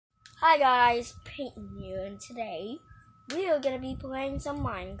Hi guys, Peyton here, and today we are gonna be playing some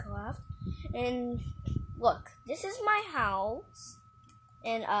Minecraft. And look, this is my house,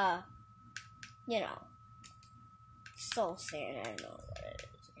 and soul sand. I don't know what it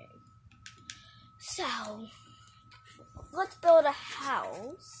is. Okay. So let's build a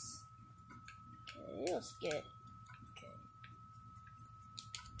house. Okay, let's get.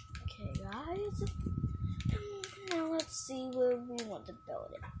 Okay, guys. Now let's see where we want to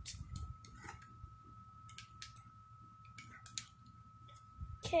build it.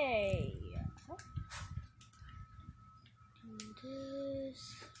 Okay. Do this.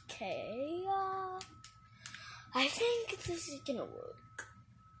 Okay. I think this is gonna work.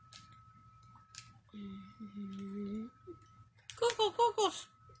 Cuckles.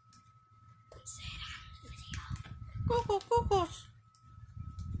 Don't say that on the video. Cuckles.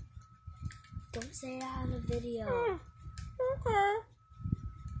 Don't say that on the video. Okay.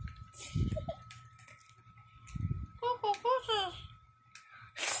 Cuckles.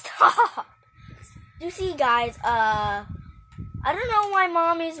 Stop. You see, guys, I don't know why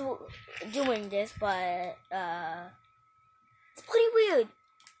mommy's doing this, but, it's pretty weird.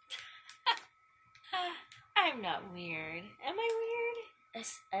 I'm not weird. Am I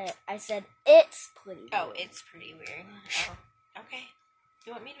weird? I said it's pretty weird. Oh, it's pretty weird. Oh, okay.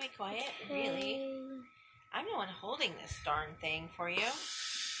 You want me to be quiet? Really? I'm the one holding this darn thing for you.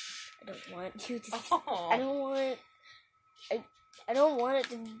 I don't want you to. Oh. I don't want it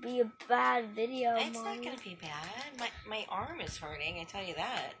to be a bad video. It's Mommy. not gonna be bad. My arm is hurting. I tell you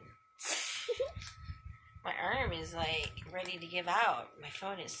that. My arm is like ready to give out. My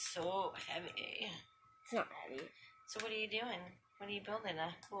phone is so heavy. It's not heavy. So what are you doing? What are you building?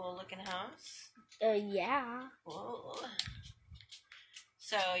 A cool looking house? Yeah. Whoa.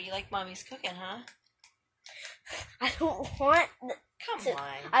 So you like mommy's cooking, huh? I don't want. Come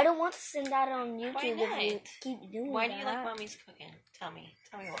on. I don't want to send that on YouTube Why if not? you keep doing Why that. do you like mommy's cooking? Tell me.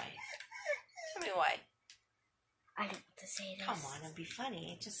 Tell me why. Tell me why. I don't want to say this. Come on, it'll be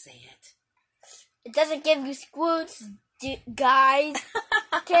funny. Just say it. It doesn't give you squirts, guys.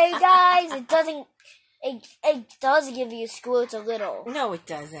 Okay, guys. It doesn't. It does give you squirts a little. No, it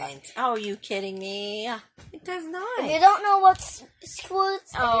doesn't. Oh, are you kidding me? It does not. If you don't know what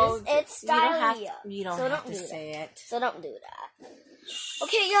squirts is, it's diarrhea. You don't have to say it. So don't do that.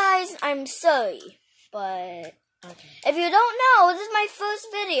 Okay, guys, I'm sorry, but if you don't know, this is my first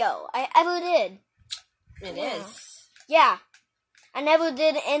video I ever did. It is. Yeah, I never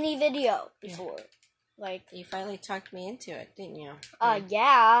did any video before. Like, you finally talked me into it, didn't you?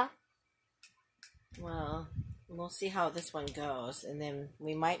 Yeah. Well, we'll see how this one goes, and then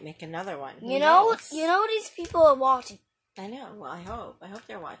we might make another one. You know these people are watching. I know. Well, I hope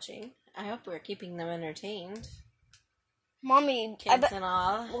they're watching. I hope we're keeping them entertained. Mommy, kids and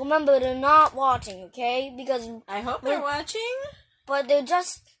all. Remember, they're not watching, okay? Because I hope they're watching. But they're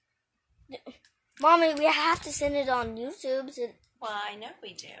just. Mommy, we have to send it on YouTube. Well, I know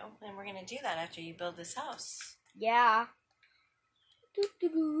we do, and we're gonna do that after you build this house. Yeah.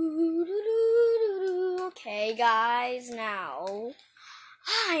 Okay, guys, now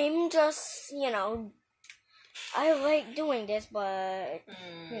I'm just, I like doing this, but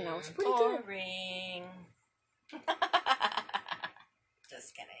it's pretty boring.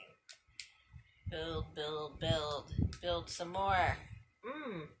 Just kidding. Build some more.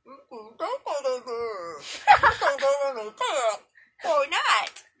 Or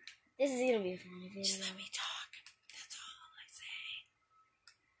not. This is gonna be a funny video. Just let me talk. That's all I say.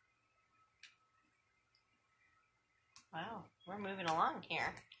 Wow, we're moving along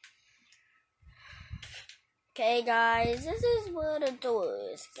here. Okay, guys, this is where the door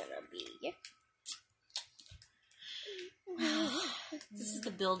is gonna be. This is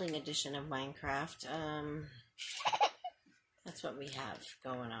the building edition of Minecraft. That's what we have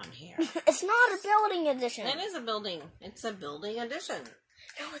going on here. It's not a building edition. It is a building. It's a building edition.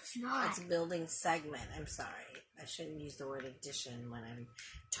 No, it's not. It's a building segment. I'm sorry. I shouldn't use the word edition when I'm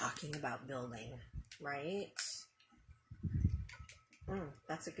talking about building, right?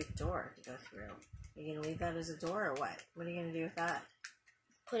 That's a good door to go through. Are you going to leave that as a door or what? What are you going to do with that?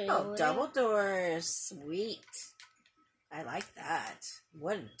 Put it over double doors. Sweet. I like that.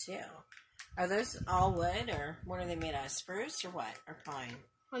 Wood, too. Are those all wood, or what are they made out of? Spruce or what? Or pine?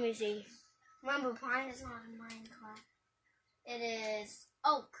 Let me see. Remember, pine is not in Minecraft. It is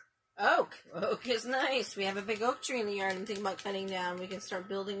oak. Oak. Oak is nice. We have a big oak tree in the yard. I'm thinking about cutting down. We can start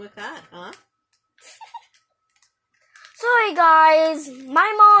building with that, huh? Sorry, guys.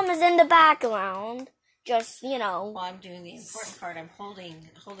 My mom is in the background. Just, Well, I'm doing the important part. I'm holding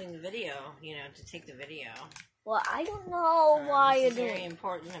the video, to take the video. Well, I don't know why you're This is doing very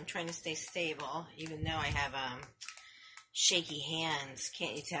important. I'm trying to stay stable, even though I have shaky hands.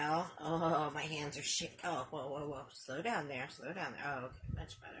 Can't you tell? Oh, my hands are shaky. Oh, whoa, whoa, whoa! Slow down there. Slow down there. Oh, okay,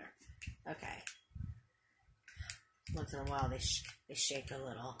 much better. Okay. Once in a while, they shake a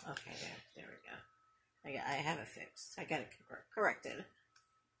little. Okay, there we go. I have it fixed. I got it corrected.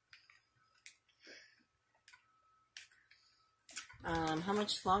 How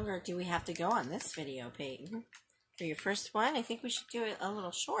much longer do we have to go on this video, Peyton? For your first one, I think we should do it a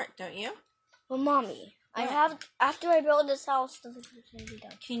little short, don't you? Well, Mommy, What? after I build this house, the video's gonna be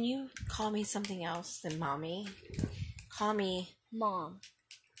done. Can you call me something else than Mommy? Call me... Mom.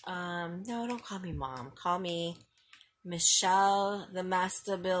 No, don't call me Mom. Call me Michelle, the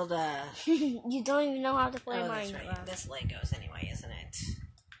Master Builder. You don't even know how to play That's Minecraft. right. This Legos anyway, isn't it?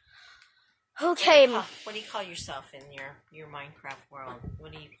 Okay, What do you call yourself in your Minecraft world?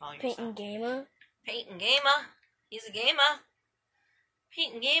 What do you call yourself? Peyton Gamer. Peyton Gamer. He's a gamer.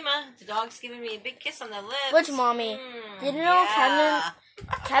 Peyton Gamer. The dog's giving me a big kiss on the lips. Which Mommy? Did you know yeah.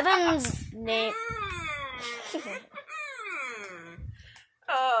 Kevin's name?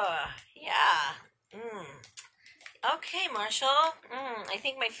 Oh, yeah. Okay, Marshall. I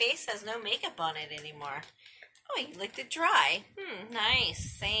think my face has no makeup on it anymore. Oh, you licked it dry.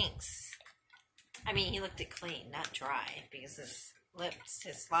 Nice. Thanks. I mean, he licked it clean, not dry, because his lips,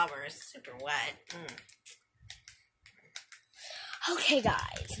 his slobber is super wet. Okay,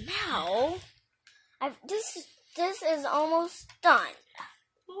 guys. Now, this is almost done.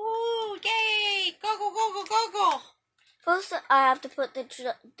 Ooh, yay! Go, go, go, go, go, go! First, I have to put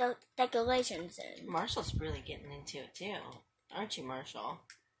the decorations in. Marshall's really getting into it, too. Aren't you, Marshall?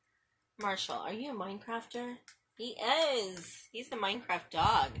 Marshall, are you a Minecrafter? He is. He's the Minecraft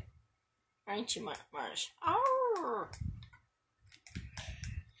dog. Aren't you, Marsh? Oh!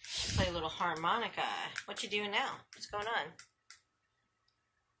 Play a little harmonica. What you doing now? What's going on?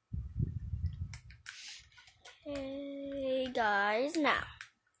 Hey, guys. Now,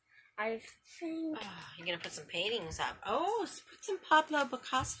 I think... Oh, you're going to put some paintings up. Oh, let's put some Pablo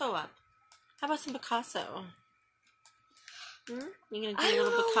Picasso up. How about some Picasso? You going to do a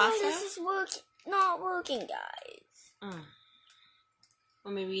little Picasso? This is not working, guys.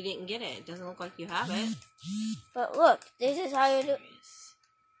 Well, maybe you didn't get it. It doesn't look like you have it. But look, this is how you do.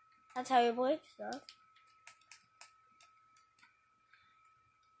 That's how you break stuff.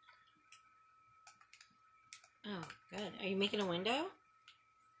 Oh, good. Are you making a window?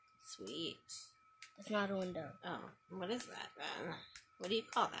 Sweet. It's not a window. Oh, what is that then? What do you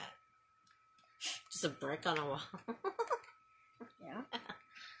call that? Just a brick on a wall? Yeah.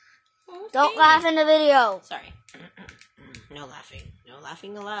 Okay. Don't laugh in the video. Sorry. No laughing. No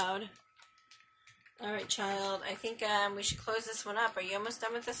laughing allowed. Alright, child. I think we should close this one up. Are you almost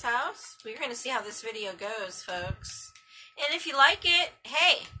done with this house? We're going to see how this video goes, folks. And if you like it,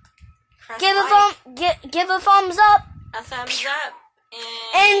 hey, Give a thumbs up. A thumbs up.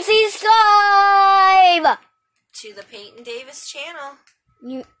 And subscribe to the Peyton Davis channel.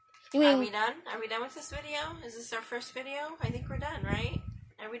 Are we done? Are we done with this video? Is this our first video? I think we're done, right?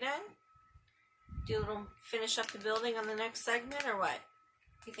 Are we done? Do a little finish up the building on the next segment or what?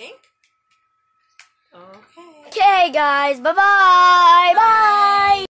 You think? Okay. Okay, guys. Bye-bye. Bye.